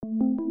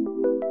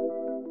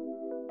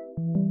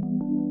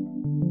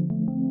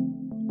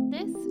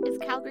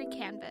Calgary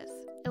Canvas,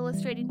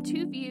 illustrating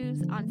two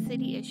views on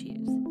city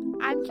issues.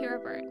 I'm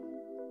Kyra Bird.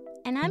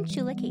 And I'm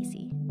Chula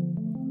Casey.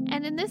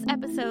 And in this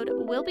episode,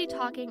 we'll be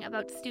talking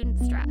about student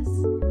stress.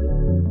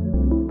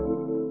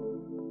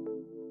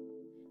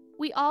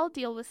 We all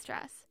deal with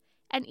stress,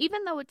 and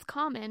even though it's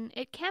common,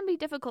 it can be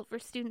difficult for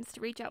students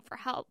to reach out for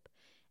help,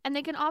 and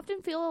they can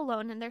often feel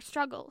alone in their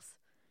struggles.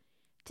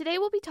 Today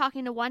we'll be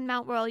talking to one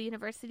Mount Royal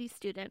University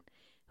student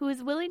who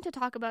is willing to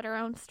talk about her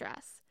own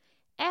stress,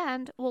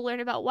 and we'll learn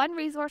about one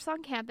resource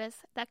on campus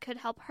that could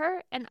help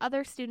her and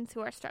other students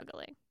who are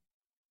struggling.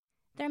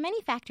 There are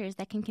many factors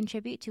that can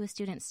contribute to a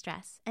student's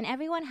stress, and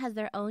everyone has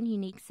their own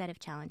unique set of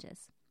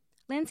challenges.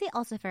 Lindsay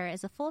Ulcifer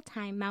is a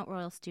full-time Mount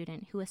Royal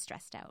student who is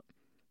stressed out.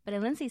 But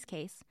in Lindsay's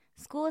case,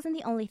 school isn't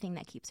the only thing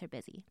that keeps her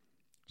busy.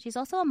 She's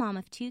also a mom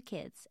of 2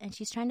 kids, and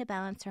she's trying to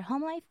balance her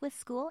home life with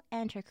school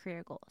and her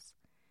career goals.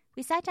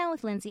 We sat down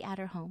with Lindsay at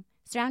her home,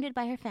 surrounded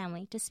by her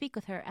family, to speak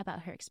with her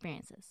about her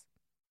experiences.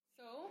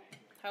 So,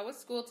 how was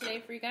school today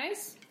for you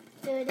guys?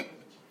 Good.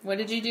 What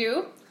did you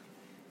do?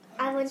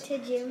 I went to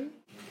gym.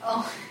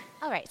 Oh.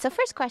 All right, so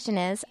first question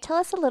is, tell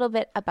us a little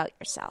bit about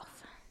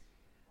yourself.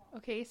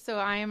 Okay, so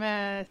I'm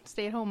a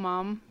stay-at-home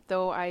mom,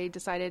 though I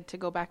decided to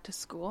go back to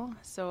school.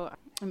 So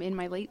I'm in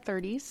my late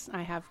 30s.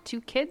 I have 2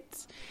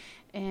 kids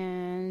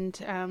and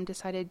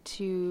decided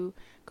to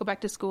go back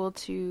to school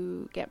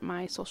to get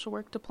my social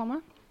work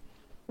diploma.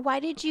 Why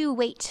did you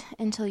wait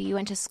until you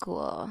went to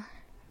school?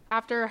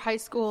 After high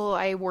school,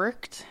 I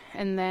worked,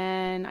 and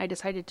then I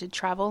decided to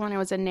travel, and I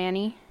was a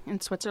nanny in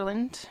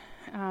Switzerland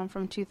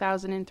from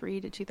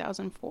 2003 to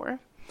 2004.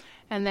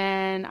 And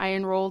then I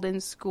enrolled in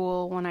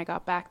school when I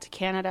got back to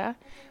Canada,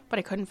 but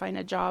I couldn't find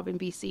a job in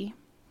BC.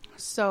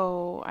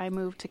 So I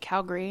moved to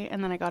Calgary,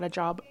 and then I got a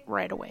job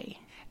right away.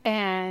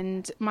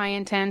 And my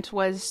intent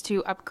was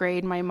to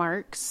upgrade my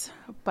marks,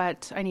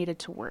 but I needed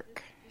to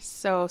work.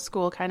 So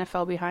school kind of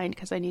fell behind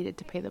because I needed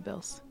to pay the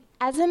bills.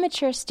 As a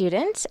mature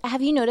student,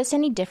 have you noticed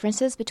any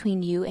differences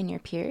between you and your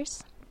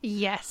peers?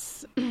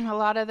 Yes. A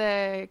lot of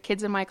the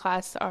kids in my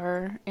class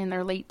are in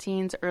their late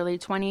teens, early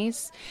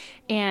 20s.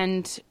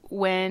 And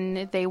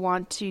when they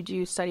want to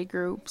do study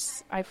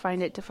groups, I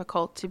find it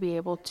difficult to be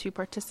able to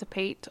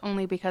participate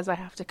only because I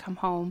have to come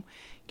home,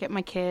 get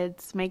my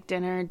kids, make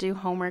dinner, do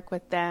homework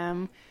with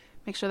them,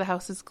 make sure the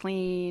house is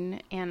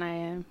clean, and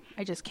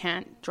I just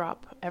can't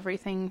drop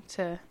everything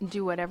to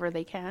do whatever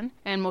they can.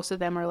 And most of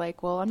them are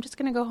like, well, I'm just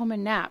going to go home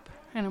and nap.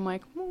 And I'm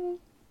like,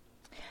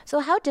 So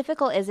how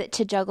difficult is it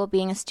to juggle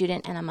being a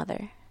student and a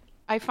mother?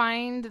 I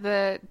find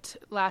that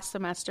last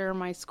semester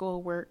my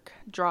schoolwork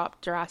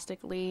dropped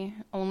drastically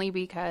only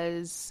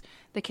because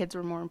the kids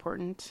were more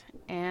important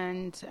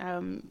and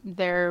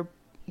their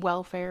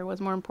welfare was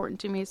more important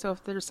to me. So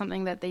if there's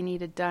something that they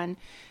needed done,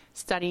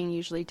 studying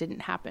usually didn't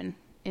happen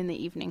in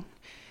the evening.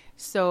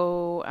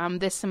 So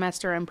this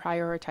semester I'm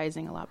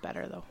prioritizing a lot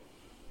better though.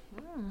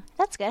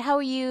 That's good. How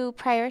are you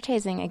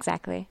prioritizing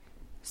exactly?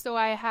 So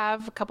I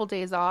have a couple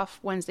days off,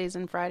 Wednesdays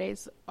and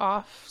Fridays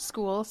off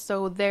school,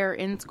 so they're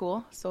in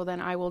school, so then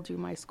I will do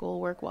my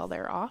schoolwork while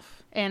they're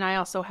off. And I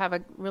also have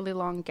a really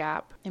long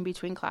gap in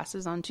between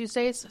classes on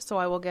Tuesdays, so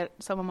I will get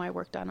some of my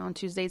work done on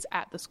Tuesdays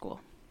at the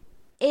school.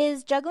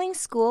 Is juggling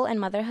school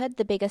and motherhood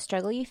the biggest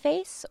struggle you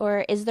face,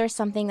 or is there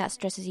something that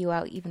stresses you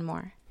out even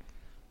more?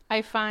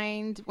 I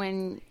find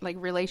when,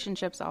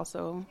 relationships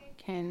also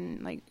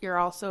can, you're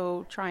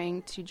also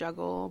trying to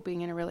juggle being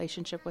in a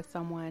relationship with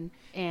someone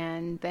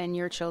and then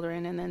your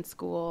children and then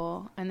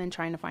school and then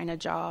trying to find a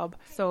job.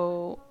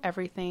 So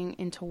everything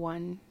into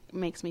one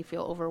makes me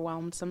feel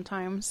overwhelmed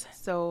sometimes.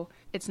 So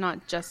it's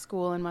not just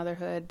school and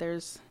motherhood.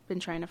 There's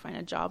been trying to find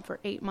a job for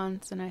 8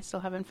 months and I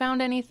still haven't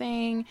found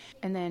anything.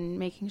 And then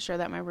making sure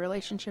that my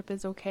relationship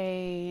is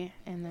okay.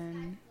 And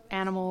then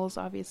animals,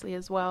 obviously,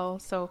 as well.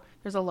 So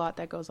there's a lot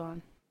that goes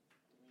on.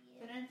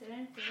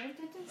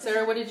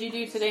 Sarah, what did you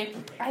do today?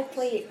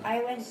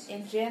 I went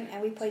in gym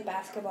and we played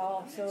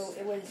basketball, so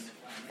it was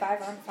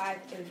 5-on-5.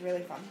 It was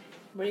really fun.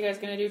 What are you guys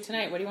going to do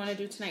tonight? What do you want to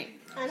do tonight?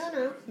 I don't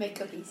know. Make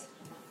cookies.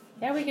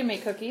 Yeah, we can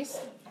make cookies.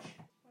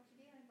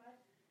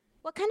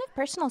 What kind of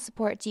personal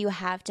support do you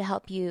have to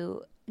help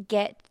you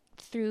get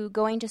through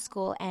going to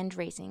school and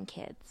raising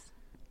kids?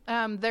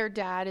 Their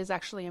dad is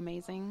actually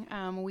amazing.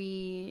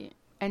 We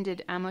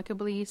ended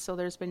amicably, so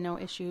there's been no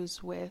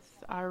issues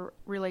with our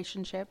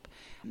relationship.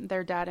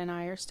 Their dad and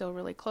I are still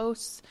really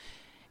close,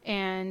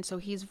 and so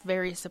he's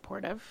very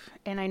supportive.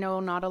 And I know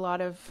not a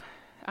lot of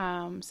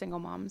single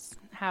moms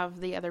have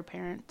the other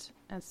parent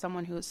as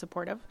someone who is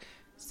supportive,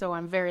 so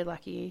I'm very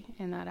lucky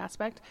in that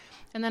aspect.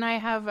 And then I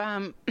have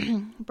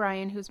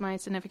Brian, who's my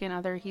significant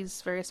other.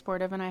 He's very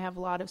supportive, and I have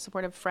a lot of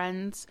supportive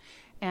friends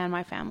and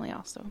my family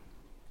also.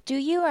 Do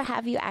you or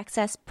have you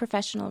accessed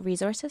professional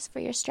resources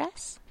for your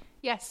stress?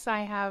 Yes,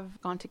 I have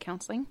gone to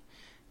counseling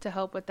to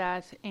help with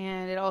that,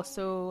 and it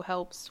also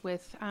helps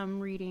with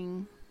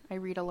reading. I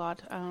read a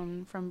lot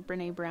from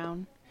Brene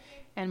Brown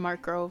and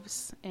Mark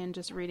Groves, and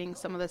just reading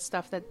some of the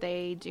stuff that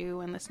they do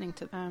and listening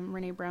to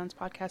Brene Brown's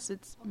podcast.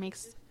 It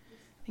makes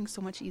things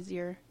so much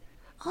easier.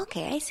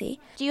 Okay, I see.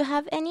 Do you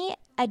have any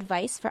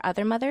advice for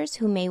other mothers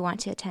who may want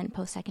to attend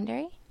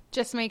post-secondary?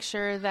 Just make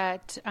sure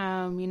that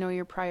you know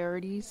your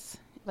priorities.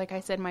 Like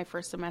I said, my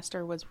first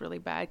semester was really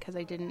bad because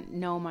I didn't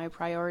know my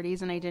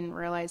priorities and I didn't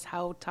realize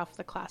how tough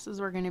the classes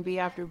were going to be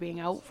after being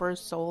out for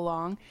so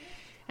long.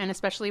 And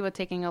especially with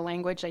taking a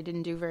language, I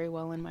didn't do very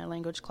well in my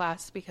language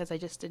class because I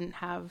just didn't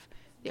have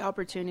the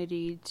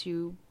opportunity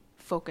to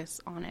focus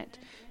on it.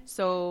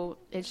 So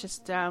it's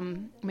just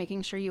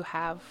making sure you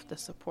have the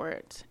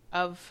support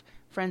of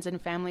friends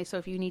and family. So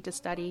if you need to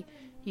study,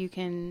 you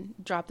can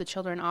drop the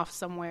children off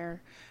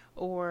somewhere,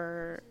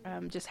 or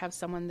just have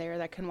someone there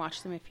that can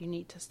watch them if you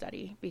need to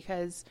study,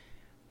 because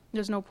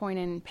there's no point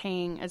in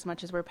paying as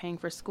much as we're paying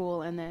for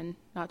school and then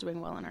not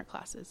doing well in our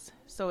classes.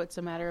 So it's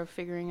a matter of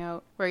figuring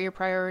out where your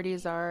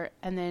priorities are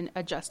and then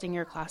adjusting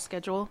your class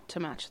schedule to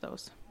match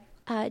those.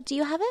 Do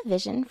you have a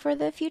vision for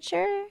the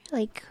future?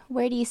 Like,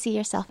 where do you see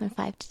yourself in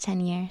 5 to 10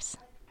 years?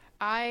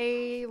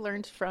 I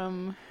learned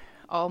from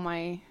all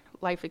my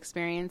life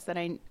experience that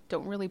I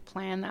don't really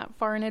plan that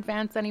far in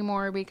advance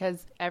anymore,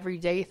 because every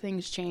day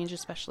things change,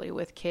 especially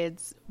with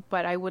kids.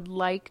 But I would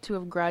like to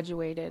have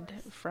graduated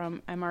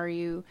from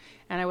MRU,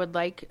 and I would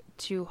like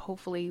to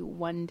hopefully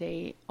one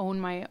day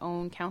own my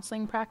own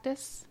counseling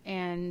practice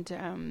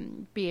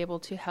and be able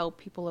to help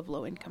people of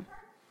low income.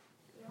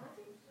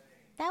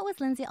 That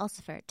was Lindsay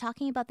Ulcifer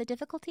talking about the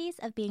difficulties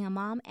of being a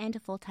mom and a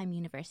full-time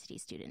university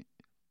student.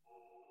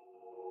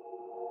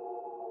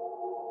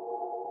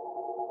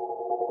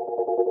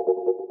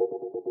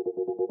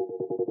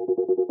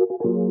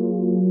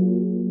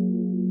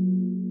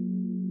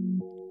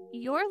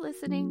 You're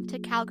listening to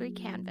Calgary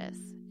Canvas,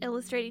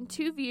 illustrating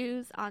two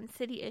views on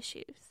city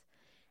issues.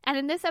 And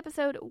in this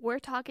episode, we're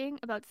talking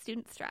about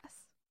student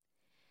stress.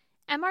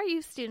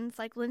 MRU students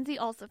like Lindsay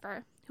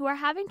Ulcifer, who are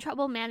having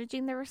trouble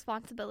managing their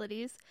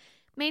responsibilities,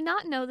 may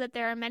not know that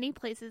there are many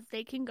places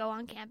they can go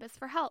on campus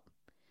for help.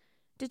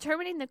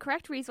 Determining the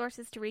correct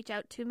resources to reach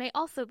out to may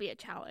also be a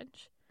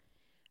challenge.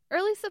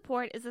 Early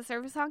Support is a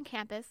service on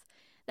campus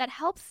that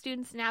helps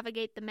students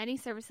navigate the many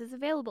services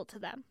available to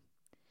them.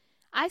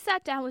 I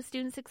sat down with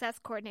Student Success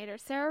Coordinator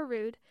Sarah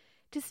Rude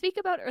to speak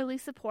about Early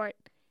Support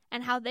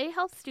and how they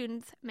help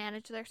students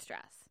manage their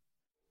stress.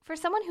 For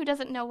someone who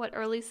doesn't know what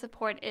Early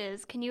Support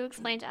is, can you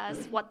explain to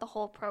us what the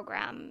whole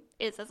program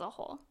is as a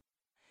whole?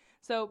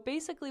 So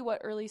basically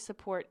what Early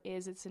Support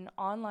is, it's an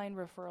online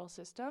referral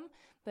system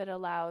that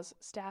allows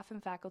staff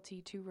and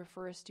faculty to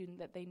refer a student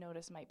that they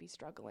notice might be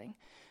struggling.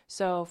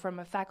 So from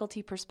a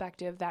faculty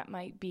perspective, that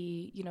might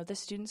be, the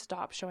student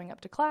stopped showing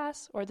up to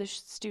class, or the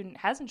student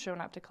hasn't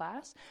shown up to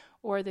class,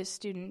 or the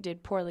student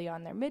did poorly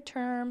on their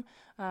midterm,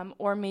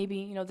 or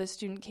maybe, the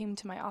student came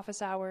to my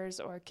office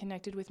hours or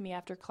connected with me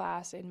after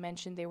class and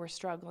mentioned they were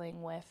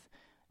struggling with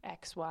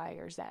X, Y,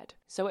 or Z.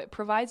 So it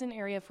provides an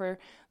area for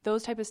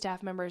those type of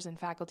staff members and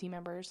faculty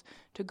members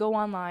to go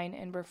online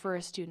and refer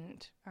a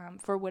student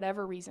for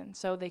whatever reason.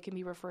 So they can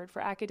be referred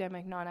for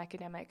academic,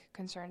 non-academic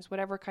concerns,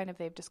 whatever kind of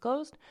they've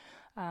disclosed.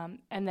 And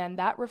then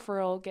that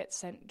referral gets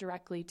sent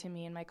directly to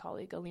me and my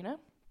colleague, Alina.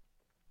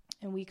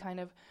 And we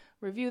kind of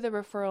review the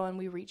referral and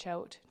we reach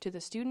out to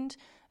the student.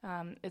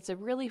 It's a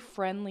really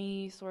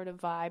friendly sort of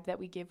vibe that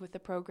we give with the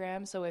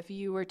program. So if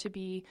you were to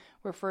be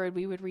referred,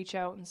 we would reach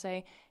out and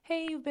say,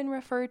 hey, you've been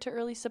referred to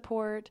Early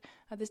Support.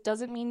 This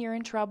doesn't mean you're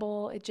in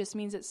trouble. It just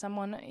means that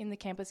someone in the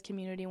campus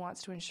community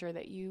wants to ensure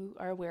that you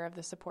are aware of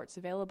the supports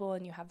available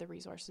and you have the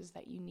resources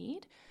that you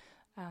need.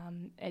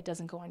 It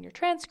doesn't go on your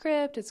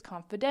transcript. It's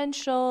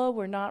confidential.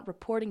 We're not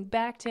reporting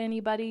back to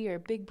anybody or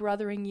big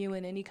brothering you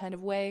in any kind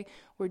of way.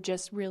 We're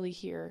just really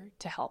here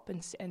to help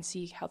and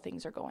see how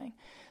things are going.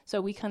 So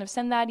we kind of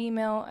send that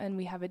email and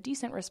we have a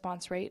decent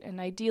response rate.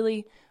 And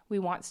ideally, we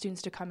want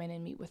students to come in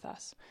and meet with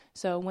us.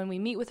 So when we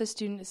meet with a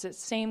student, it's the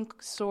same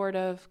sort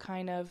of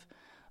kind of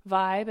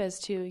vibe as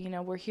to,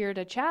 we're here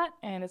to chat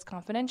and it's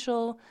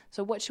confidential.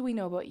 So what should we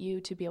know about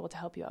you to be able to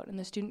help you out? And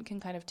the student can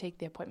kind of take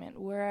the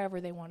appointment wherever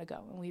they want to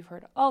go. And we've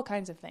heard all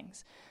kinds of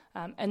things.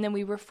 And then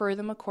we refer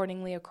them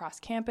accordingly across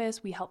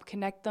campus. We help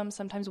connect them.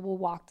 Sometimes we'll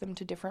walk them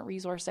to different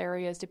resource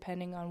areas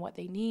depending on what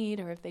they need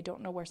or if they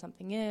don't know where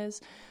something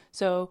is.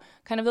 So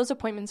kind of those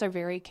appointments are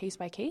very case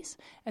by case.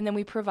 And then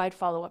we provide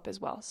follow-up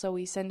as well. So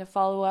we send a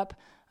follow-up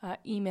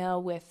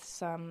email with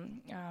some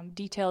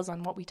details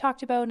on what we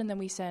talked about, and then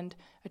we send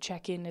a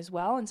check-in as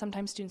well. And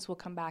sometimes students will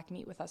come back,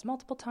 meet with us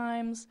multiple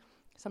times.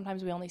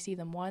 Sometimes we only see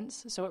them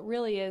once. So it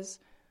really is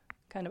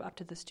kind of up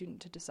to the student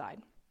to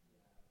decide.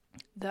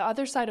 The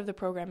other side of the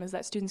program is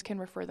that students can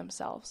refer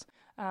themselves.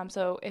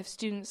 So if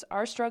students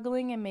are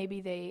struggling and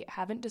maybe they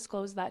haven't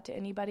disclosed that to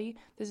anybody,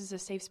 this is a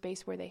safe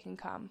space where they can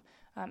come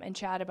and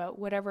chat about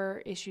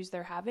whatever issues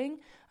they're having,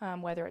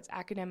 whether it's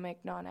academic,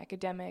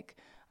 non-academic,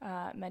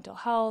 mental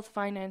health,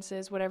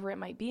 finances, whatever it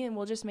might be, and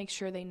we'll just make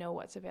sure they know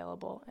what's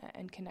available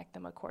and connect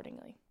them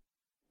accordingly.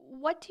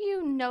 What do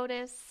you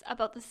notice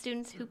about the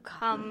students who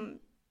come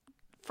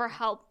for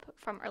help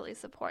from Early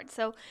Support?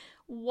 So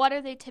what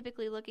are they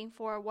typically looking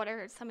for? What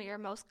are some of your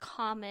most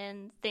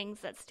common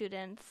things that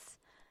students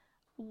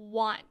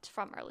want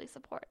from Early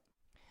Support?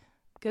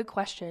 Good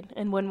question.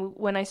 And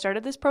when I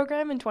started this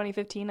program in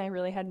 2015, I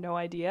really had no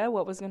idea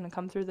what was going to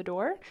come through the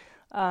door.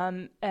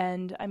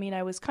 And I mean,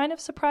 I was kind of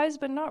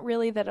surprised, but not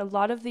really, that a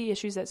lot of the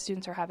issues that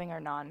students are having are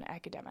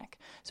non-academic.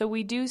 So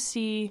we do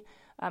see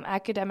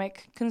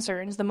academic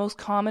concerns, the most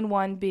common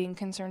one being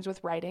concerns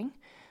with writing.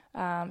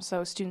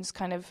 So students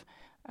kind of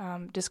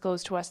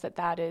disclose to us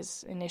that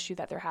is an issue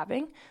that they're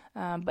having.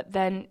 But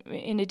then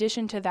in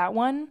addition to that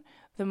one,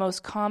 the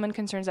most common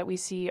concerns that we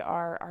see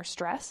are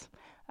stress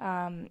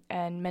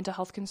and mental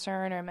health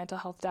concern or mental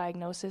health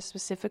diagnosis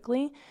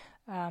specifically,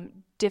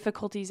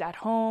 difficulties at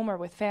home or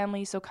with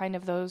family, so kind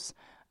of those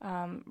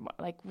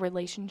like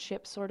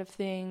relationship sort of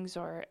things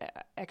or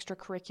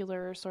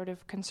extracurricular sort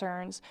of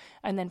concerns.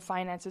 And then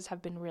finances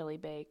have been really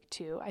big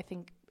too. I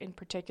think in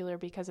particular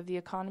because of the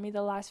economy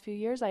the last few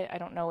years. I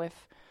don't know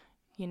if,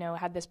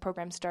 had this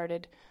program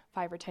started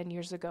 5 or 10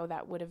 years ago,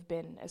 that would have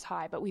been as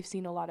high, but we've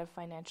seen a lot of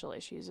financial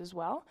issues as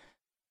well.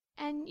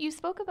 And you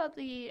spoke about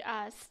the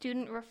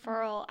student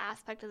referral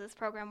aspect of this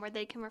program where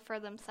they can refer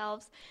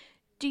themselves.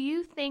 Do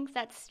you think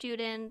that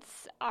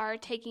students are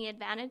taking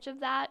advantage of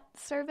that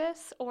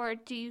service, or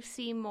do you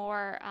see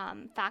more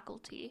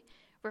faculty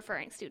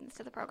referring students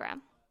to the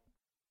program?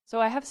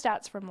 So I have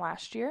stats from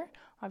last year.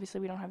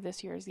 Obviously, we don't have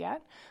this year's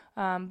yet.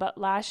 But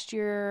last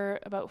year,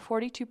 about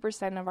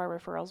 42% of our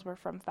referrals were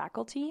from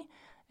faculty,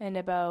 and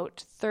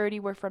about 30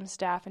 were from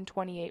staff, and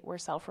 28 were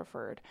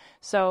self-referred.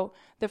 So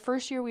the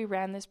first year we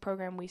ran this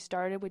program, we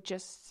started with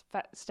just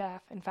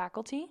staff and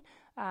faculty.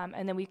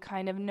 And then we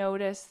kind of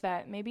noticed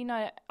that maybe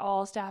not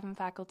all staff and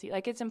faculty,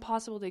 like it's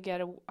impossible to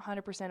get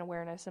 100%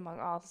 awareness among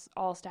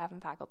all staff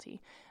and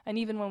faculty. And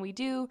even when we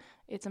do,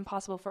 it's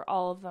impossible for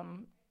all of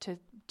them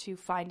to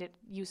find it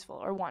useful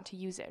or want to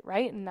use it,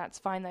 right? And that's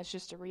fine. That's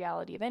just a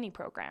reality of any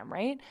program,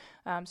 right?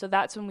 So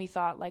that's when we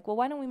thought, like, well,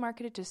 why don't we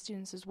market it to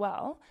students as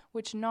well,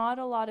 which not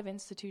a lot of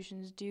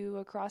institutions do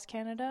across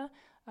Canada.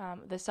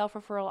 The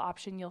self-referral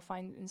option you'll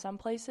find in some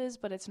places,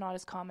 but it's not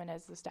as common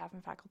as the staff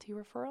and faculty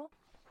referral.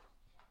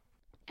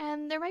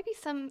 And there might be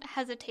some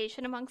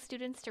hesitation among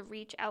students to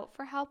reach out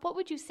for help. What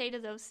would you say to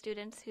those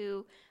students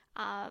who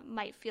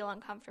might feel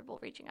uncomfortable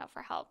reaching out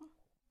for help?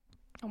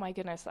 Oh my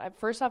goodness.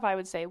 First off, I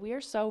would say we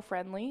are so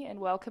friendly and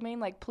welcoming.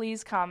 Like,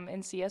 please come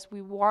and see us.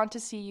 We want to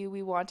see you.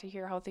 We want to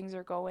hear how things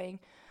are going.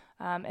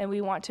 And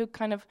we want to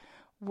kind of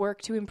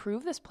work to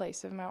improve this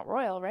place of Mount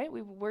Royal, right?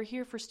 We're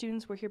here for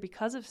students. We're here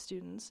because of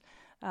students.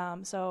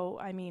 So,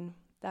 I mean,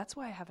 that's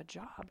why I have a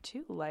job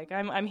too. Like,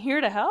 I'm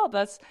here to help.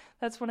 That's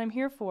what I'm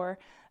here for.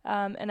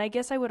 And I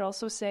guess I would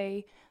also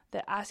say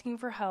that asking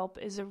for help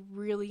is a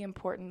really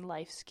important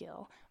life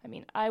skill. I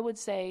mean, I would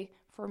say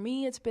for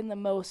me, it's been the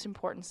most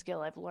important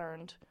skill I've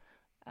learned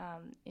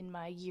in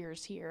my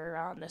years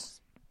here on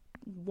this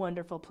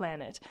wonderful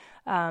planet,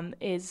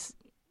 is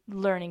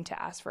learning to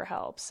ask for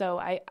help. So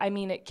I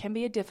mean, it can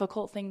be a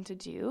difficult thing to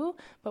do,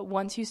 but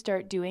once you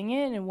start doing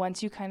it and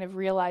once you kind of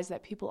realize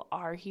that people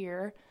are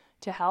here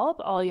to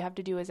help, all you have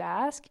to do is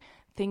ask,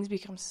 things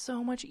become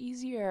so much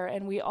easier,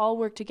 and we all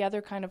work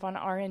together kind of on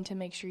our end to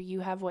make sure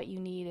you have what you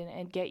need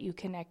and get you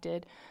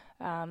connected.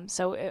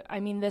 I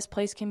mean, this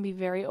place can be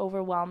very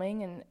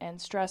overwhelming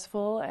and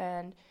stressful,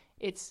 and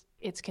it's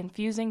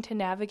confusing to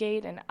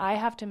navigate, and I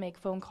have to make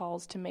phone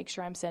calls to make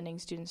sure I'm sending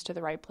students to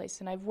the right place.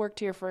 And I've worked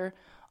here for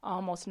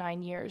almost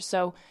 9 years,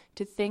 so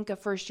to think a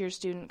first-year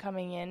student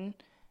coming in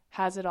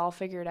has it all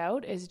figured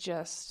out is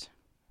just,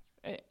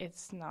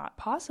 it's not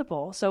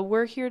possible. So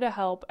we're here to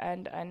help,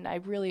 and I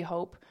really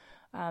hope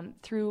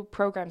through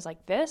programs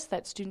like this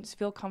that students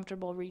feel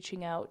comfortable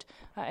reaching out,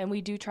 and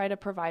we do try to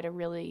provide a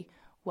really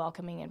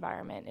welcoming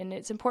environment. And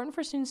it's important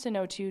for students to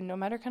know too, no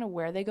matter kind of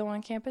where they go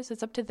on campus,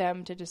 it's up to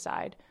them to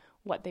decide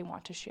what they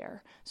want to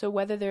share. So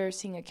whether they're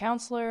seeing a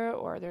counselor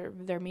or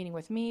they're meeting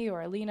with me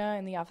or Alina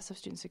in the Office of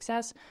Student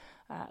Success,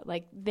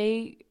 like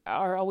they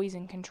are always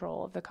in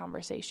control of the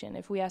conversation.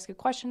 If we ask a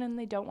question and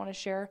they don't want to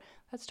share,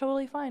 that's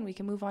totally fine. We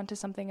can move on to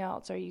something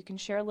else, or you can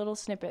share little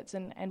snippets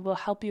and we'll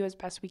help you as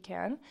best we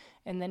can.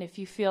 And then if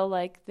you feel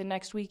like the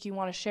next week you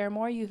want to share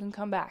more, you can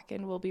come back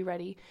and we'll be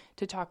ready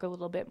to talk a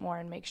little bit more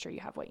and make sure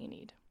you have what you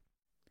need.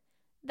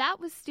 That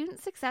was Student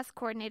Success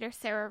Coordinator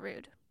Sarah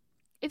Rude.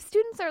 If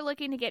students are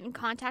looking to get in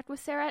contact with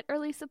Sarah at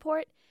Early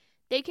Support,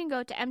 they can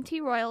go to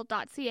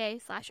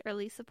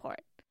mtroyal.ca/early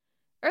support.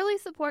 Early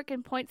Support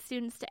can point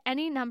students to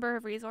any number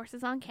of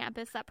resources on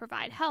campus that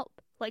provide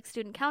help, like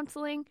student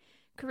counseling,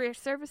 career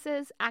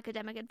services,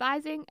 academic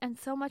advising, and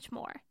so much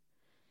more.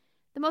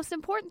 The most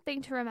important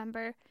thing to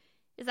remember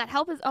is that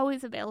help is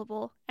always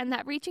available and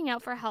that reaching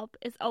out for help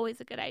is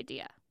always a good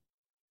idea.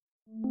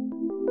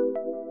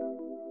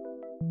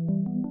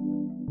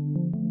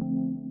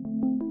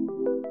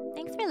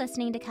 Thanks for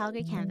listening to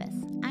Calgary Canvas.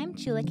 I'm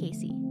Chula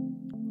Casey.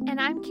 And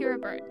I'm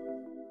Kyra Bird.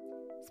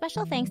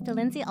 Special thanks to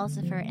Lindsay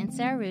Ulcifer and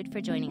Sarah Rude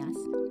for joining us.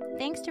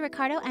 Thanks to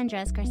Ricardo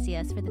Andres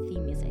Garcias for the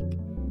theme music.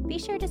 Be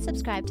sure to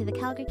subscribe to the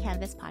Calgary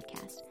Canvas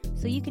podcast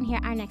so you can hear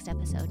our next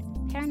episode,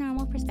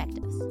 Paranormal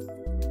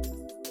Perspectives.